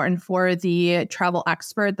really important for the travel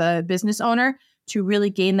expert, the business owner, to really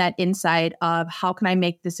gain that insight of how can I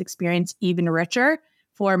make this experience even richer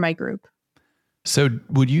for my group. So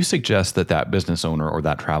would you suggest that business owner or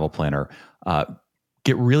that travel planner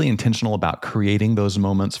get really intentional about creating those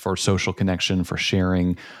moments for social connection, for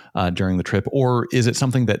sharing during the trip? Or is it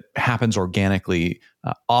something that happens organically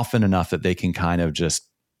often enough that they can kind of just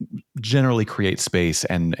generally create space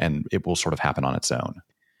and it will sort of happen on its own?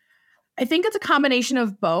 I think it's a combination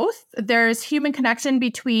of both. There's human connection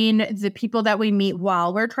between the people that we meet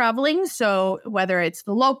while we're traveling. So whether it's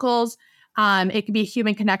the locals, it could be a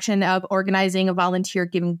human connection of organizing a volunteer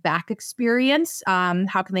giving back experience.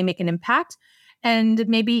 How can they make an impact? And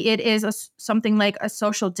maybe it is something like a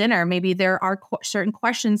social dinner. Maybe there are certain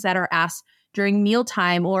questions that are asked during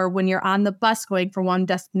mealtime or when you're on the bus going from one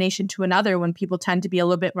destination to another, when people tend to be a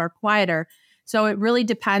little bit more quieter. So it really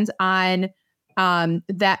depends on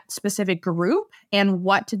that specific group and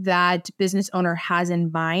what that business owner has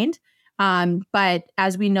in mind. But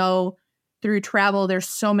as we know, through travel, there's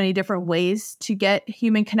so many different ways to get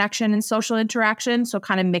human connection and social interaction. So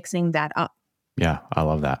kind of mixing that up. Yeah, I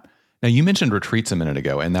love that. Now, you mentioned retreats a minute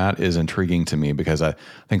ago, and that is intriguing to me because I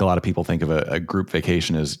think a lot of people think of a group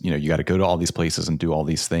vacation as, you got to go to all these places and do all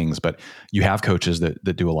these things, but you have coaches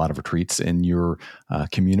that do a lot of retreats in your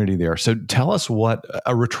community there. So tell us what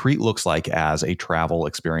a retreat looks like as a travel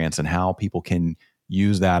experience and how people can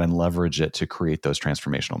use that and leverage it to create those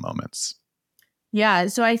transformational moments. Yeah,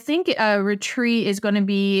 so I think a retreat is going to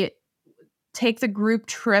be take the group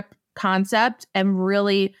trip concept and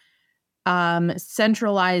really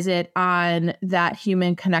centralize it on that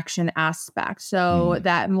human connection aspect. So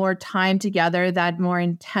that more time together, that more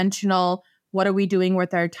intentional, what are we doing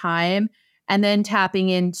with our time? And then tapping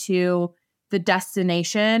into the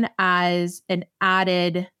destination as an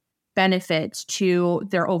added benefit to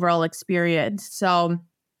their overall experience. So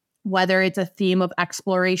whether it's a theme of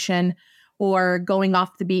exploration or going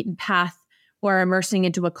off the beaten path or immersing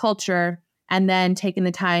into a culture, and then taking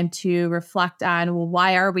the time to reflect on, well,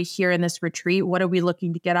 why are we here in this retreat? What are we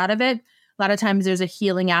looking to get out of it? A lot of times there's a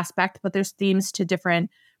healing aspect, but there's themes to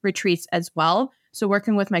different retreats as well. So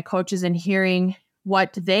working with my coaches and hearing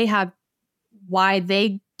what they have, why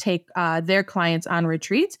they take their clients on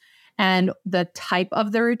retreats and the type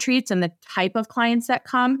of the retreats and the type of clients that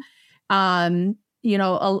come. What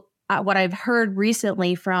I've heard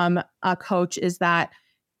recently from a coach is that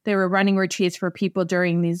they were running retreats for people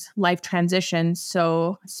during these life transitions.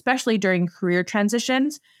 So especially during career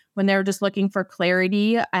transitions, when they're just looking for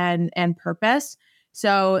clarity and purpose.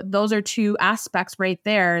 So those are two aspects right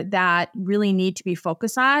there that really need to be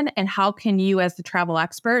focused on. And how can you, as the travel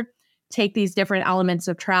expert, take these different elements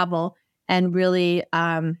of travel and really,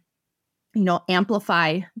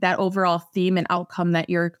 amplify that overall theme and outcome that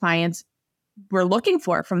your clients were looking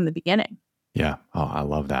for from the beginning. Yeah. Oh, I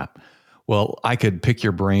love that. Well, I could pick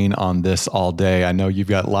your brain on this all day. I know you've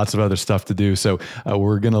got lots of other stuff to do, so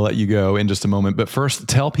we're going to let you go in just a moment. But first,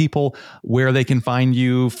 tell people where they can find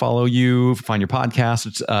you, follow you, find your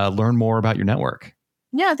podcast, learn more about your network.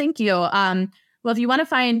 Yeah, thank you. Well, if you want to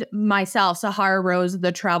find myself, Sahara Rose,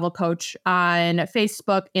 the travel coach, on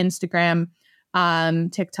Facebook, Instagram,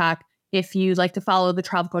 TikTok. If you'd like to follow the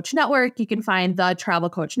Travel Coach Network, you can find the Travel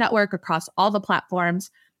Coach Network across all the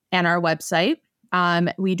platforms and our website.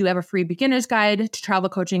 We do have a free beginner's guide to travel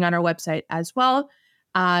coaching on our website as well.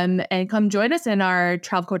 And come join us in our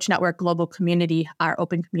Travel Coach Network global community, our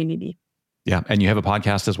open community. Yeah. And you have a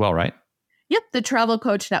podcast as well, right? Yep. The Travel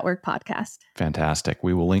Coach Network podcast. Fantastic.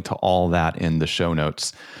 We will link to all that in the show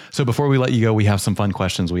notes. So before we let you go, we have some fun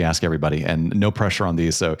questions we ask everybody, and no pressure on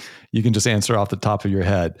these. So you can just answer off the top of your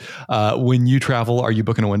head. When you travel, are you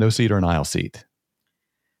booking a window seat or an aisle seat?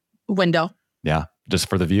 Window. Yeah. Just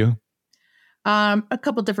for the view? A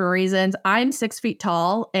couple different reasons. I'm 6 feet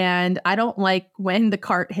tall and I don't like when the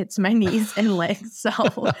cart hits my knees and legs. So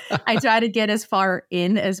I try to get as far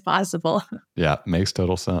in as possible. Yeah, makes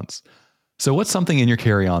total sense. So what's something in your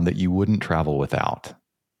carry-on that you wouldn't travel without?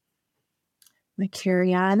 My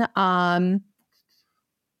carry-on. I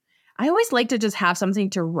always like to just have something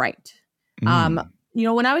to write.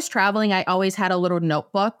 When I was traveling, I always had a little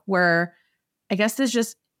notebook where, I guess this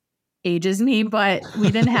just ages me, but we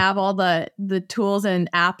didn't have all the tools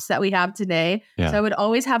and apps that we have today. Yeah. So I would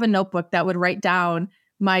always have a notebook that would write down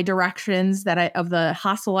my directions of the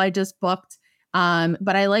hostel I just booked.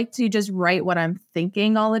 But I like to just write what I'm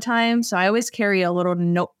thinking all the time. So I always carry a little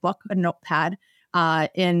notebook, a notepad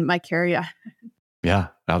in my carry-on. Yeah.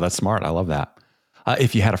 Oh, that's smart. I love that.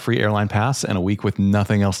 If you had a free airline pass and a week with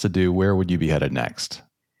nothing else to do, where would you be headed next?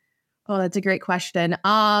 Oh, that's a great question.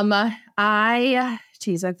 I've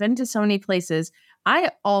been to so many places.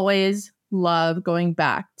 I always love going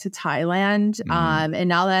back to Thailand. And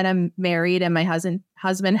now that I'm married and my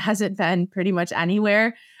husband hasn't been pretty much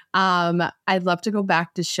anywhere, I'd love to go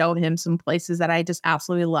back to show him some places that I just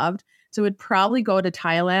absolutely loved. So would probably go to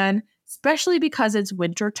Thailand, especially because it's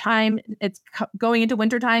winter time. It's going into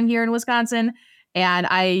winter time here in Wisconsin. And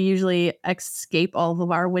I usually escape all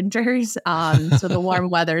of our winters. So the warm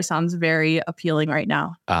weather sounds very appealing right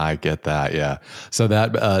now. I get that. Yeah. So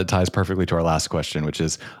that ties perfectly to our last question, which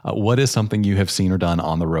is what is something you have seen or done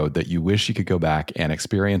on the road that you wish you could go back and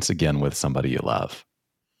experience again with somebody you love?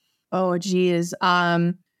 Oh, geez.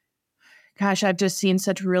 Gosh, I've just seen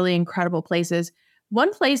such really incredible places.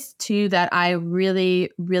 One place too that I really,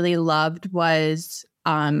 really loved was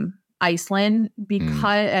Iceland, because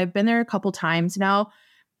Mm, I've been there a couple times now,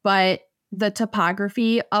 but the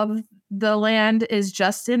topography of the land is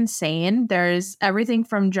just insane. There's everything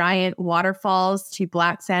from giant waterfalls to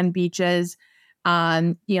black sand beaches,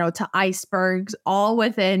 to icebergs, all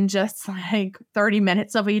within just like 30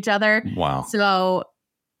 minutes of each other. wow. So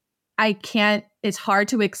it's hard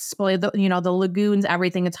to explain the lagoons,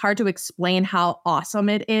 everything. It's hard to explain how awesome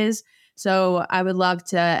it is. So I would love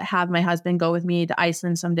to have my husband go with me to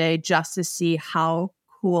Iceland someday just to see how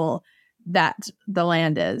cool that the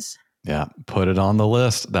land is. Yeah. Put it on the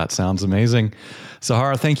list. That sounds amazing.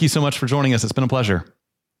 Sahara, thank you so much for joining us. It's been a pleasure.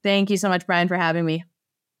 Thank you so much, Brian, for having me.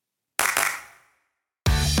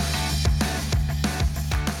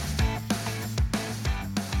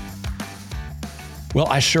 Well,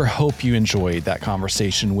 I sure hope you enjoyed that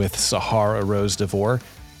conversation with Sahara Rose Vore.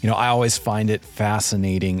 I always find it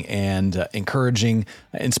fascinating and encouraging,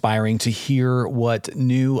 inspiring to hear what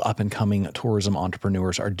new up-and-coming tourism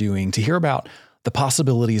entrepreneurs are doing, to hear about the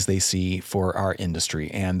possibilities they see for our industry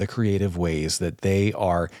and the creative ways that they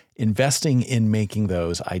are investing in making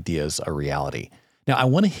those ideas a reality. Now, I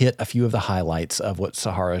want to hit a few of the highlights of what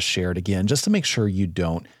Sahara shared again, just to make sure you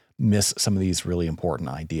don't miss some of these really important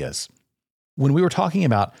ideas. When we were talking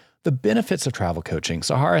about the benefits of travel coaching,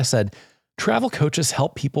 Sahara said, travel coaches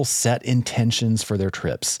help people set intentions for their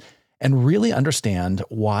trips and really understand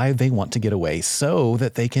why they want to get away so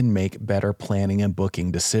that they can make better planning and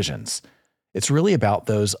booking decisions. It's really about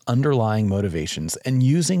those underlying motivations and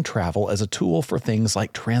using travel as a tool for things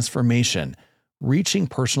like transformation, reaching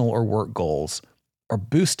personal or work goals, or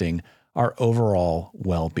boosting our overall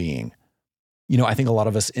well-being. I think a lot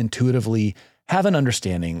of us intuitively have an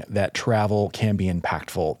understanding that travel can be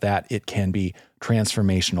impactful, that it can be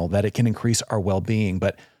transformational, that it can increase our well-being.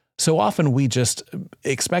 But so often we just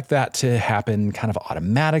expect that to happen kind of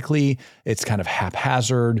automatically. It's kind of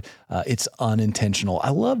haphazard. It's unintentional.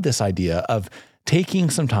 I love this idea of taking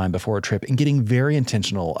some time before a trip and getting very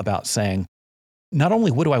intentional about saying, not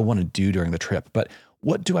only what do I want to do during the trip, but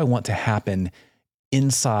what do I want to happen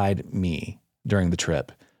inside me during the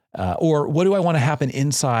trip? Or what do I want to happen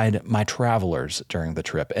inside my travelers during the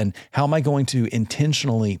trip? And how am I going to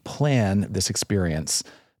intentionally plan this experience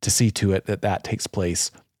to see to it that that takes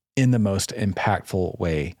place in the most impactful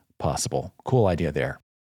way possible? Cool idea there.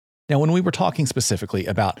 Now, when we were talking specifically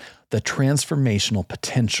about the transformational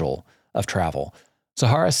potential of travel,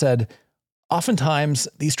 Sahara said, oftentimes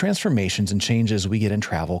these transformations and changes we get in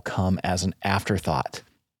travel come as an afterthought.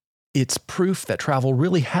 It's proof that travel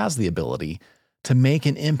really has the ability to make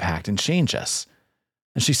an impact and change us.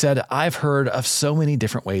 And she said, I've heard of so many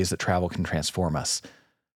different ways that travel can transform us.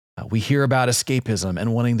 We hear about escapism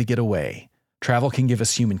and wanting to get away. Travel can give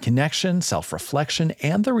us human connection, self-reflection,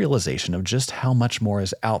 and the realization of just how much more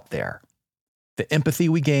is out there. The empathy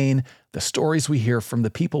we gain, the stories we hear from the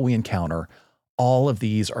people we encounter, all of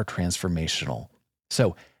these are transformational.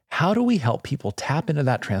 So, how do we help people tap into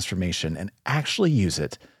that transformation and actually use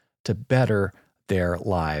it to better their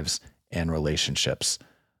lives and relationships?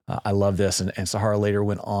 I love this. And Sahara later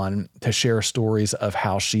went on to share stories of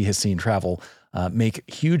how she has seen travel make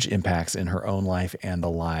huge impacts in her own life and the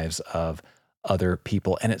lives of other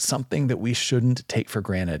people. And it's something that we shouldn't take for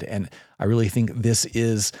granted. And I really think this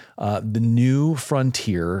is the new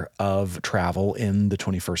frontier of travel in the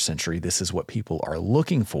 21st century. This is what people are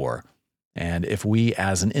looking for. And if we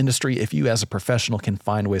as an industry, if you as a professional can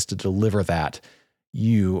find ways to deliver that,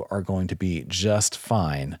 you are going to be just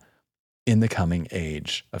fine in the coming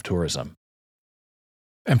age of tourism.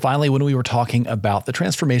 And finally, when we were talking about the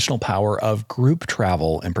transformational power of group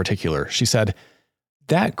travel in particular, she said,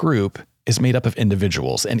 that group is made up of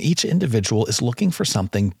individuals, and each individual is looking for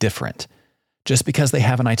something different. Just because they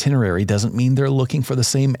have an itinerary doesn't mean they're looking for the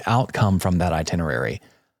same outcome from that itinerary.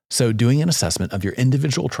 So doing an assessment of your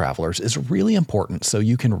individual travelers is really important so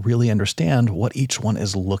you can really understand what each one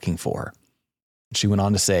is looking for. She went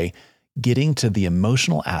on to say, getting to the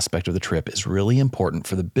emotional aspect of the trip is really important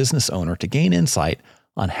for the business owner to gain insight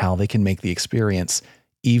on how they can make the experience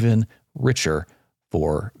even richer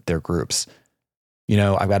for their groups.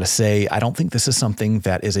 I've got to say, I don't think this is something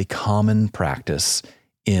that is a common practice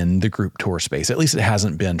in the group tour space. At least it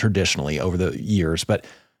hasn't been traditionally over the years, but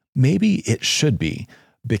maybe it should be,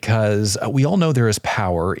 because we all know there is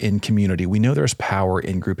power in community. We know there's power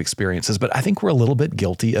in group experiences, but I think we're a little bit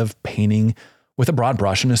guilty of painting with a broad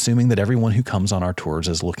brush and assuming that everyone who comes on our tours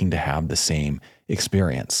is looking to have the same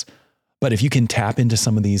experience. But if you can tap into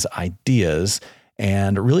some of these ideas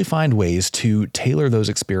and really find ways to tailor those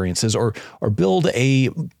experiences or build a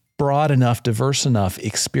broad enough, diverse enough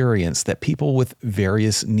experience that people with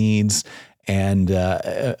various needs and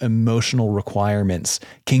emotional requirements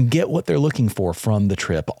can get what they're looking for from the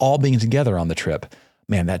trip, all being together on the trip,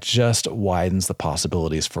 man, that just widens the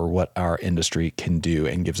possibilities for what our industry can do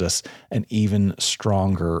and gives us an even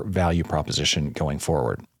stronger value proposition going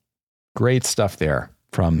forward. Great stuff there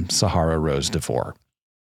from Sahara Rose de Vore.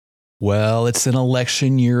 Well, it's an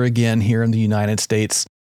election year again here in the United States.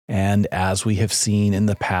 And as we have seen in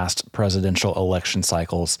the past presidential election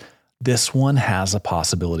cycles, this one has a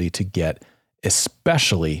possibility to get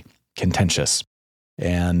especially contentious.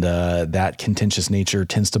 And that contentious nature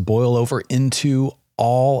tends to boil over into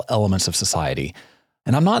all elements of society.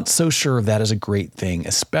 And I'm not so sure that is a great thing,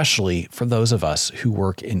 especially for those of us who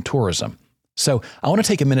work in tourism. So I want to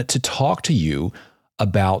take a minute to talk to you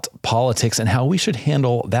about politics and how we should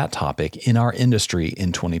handle that topic in our industry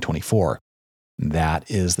in 2024. That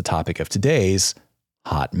is the topic of today's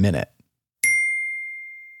Hot Minute.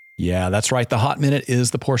 Yeah, that's right. The Hot Minute is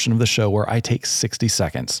the portion of the show where I take 60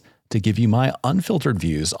 seconds to give you my unfiltered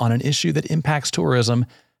views on an issue that impacts tourism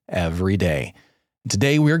every day.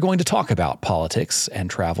 Today, we are going to talk about politics and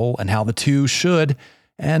travel and how the two should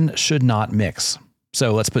and should not mix.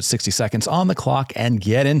 So let's put 60 seconds on the clock and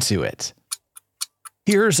get into it.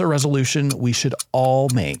 Here's a resolution we should all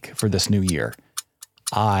make for this new year.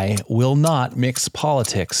 I will not mix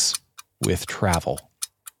politics with travel.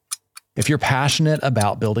 If you're passionate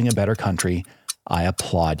about building a better country, I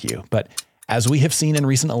applaud you. But as we have seen in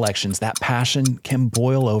recent elections, that passion can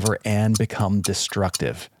boil over and become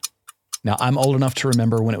destructive. Now, I'm old enough to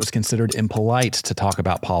remember when it was considered impolite to talk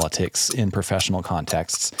about politics in professional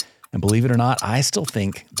contexts. And believe it or not, I still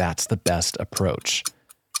think that's the best approach.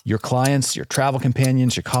 Your clients, your travel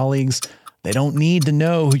companions, your colleagues, they don't need to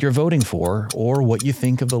know who you're voting for or what you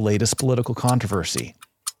think of the latest political controversy.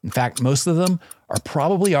 In fact, most of them are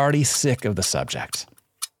probably already sick of the subject.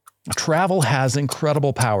 Travel has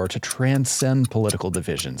incredible power to transcend political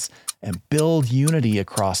divisions and build unity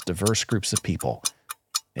across diverse groups of people.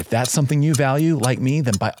 If that's something you value, like me,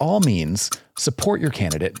 then by all means, support your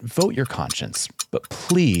candidate, vote your conscience. But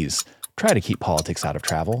please try to keep politics out of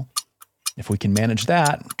travel. If we can manage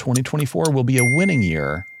that, 2024 will be a winning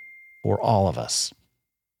year for all of us.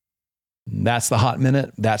 That's the Hot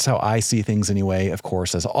Minute. That's how I see things anyway. Of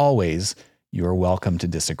course, as always, you're welcome to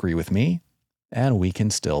disagree with me, and we can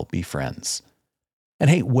still be friends. And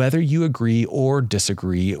hey, whether you agree or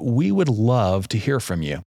disagree, we would love to hear from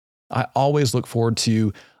you. I always look forward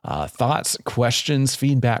to thoughts, questions,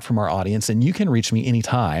 feedback from our audience, and you can reach me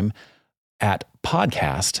anytime at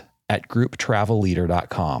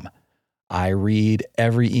podcast@grouptravelleader.com. I read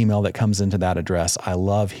every email that comes into that address. I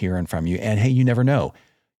love hearing from you. And hey, you never know.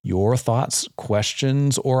 Your thoughts,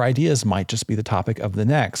 questions, or ideas might just be the topic of the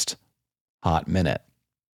next Hot Minute.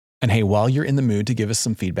 And hey, while you're in the mood to give us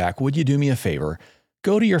some feedback, would you do me a favor?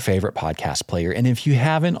 Go to your favorite podcast player. And if you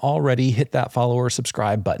haven't already, hit that follow or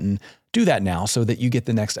subscribe button. Do that now so that you get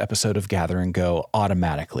the next episode of Gather and Go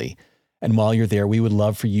automatically. And while you're there, we would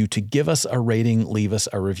love for you to give us a rating, leave us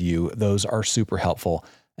a review. Those are super helpful.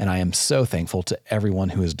 And I am so thankful to everyone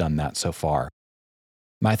who has done that so far.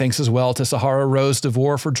 My thanks as well to Sahara Rose de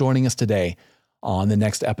Vore for joining us today. On the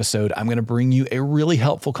next episode, I'm going to bring you a really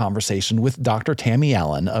helpful conversation with Dr. Tammy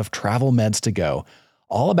Allen of Travel Meds to Go,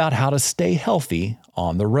 all about how to stay healthy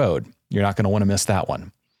on the road. You're not going to want to miss that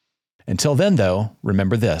one. Until then, though,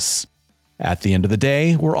 remember this. At the end of the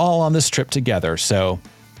day, we're all on this trip together, so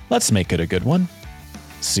let's make it a good one.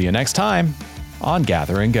 See you next time on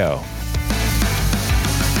Gather and Go.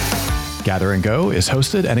 Gather and Go is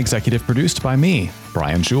hosted and executive produced by me,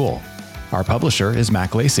 Brian Jewell. Our publisher is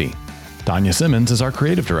Mac Lacey. Danya Simmons is our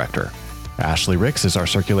creative director. Ashley Ricks is our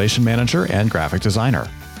circulation manager and graphic designer.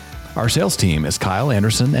 Our sales team is Kyle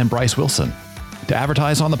Anderson and Bryce Wilson. To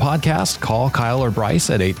advertise on the podcast, call Kyle or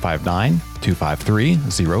Bryce at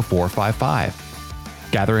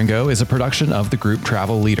 859-253-0455. Gather and Go is a production of the Group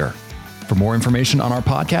Travel Leader. For more information on our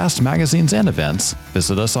podcast, magazines, and events,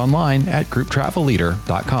 visit us online at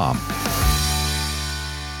grouptravelleader.com.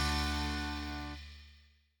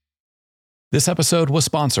 This episode was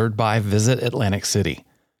sponsored by Visit Atlantic City.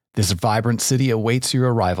 This vibrant city awaits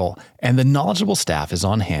your arrival, and the knowledgeable staff is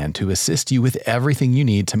on hand to assist you with everything you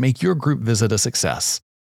need to make your group visit a success.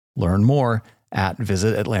 Learn more at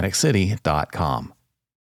visitatlanticitycity.com.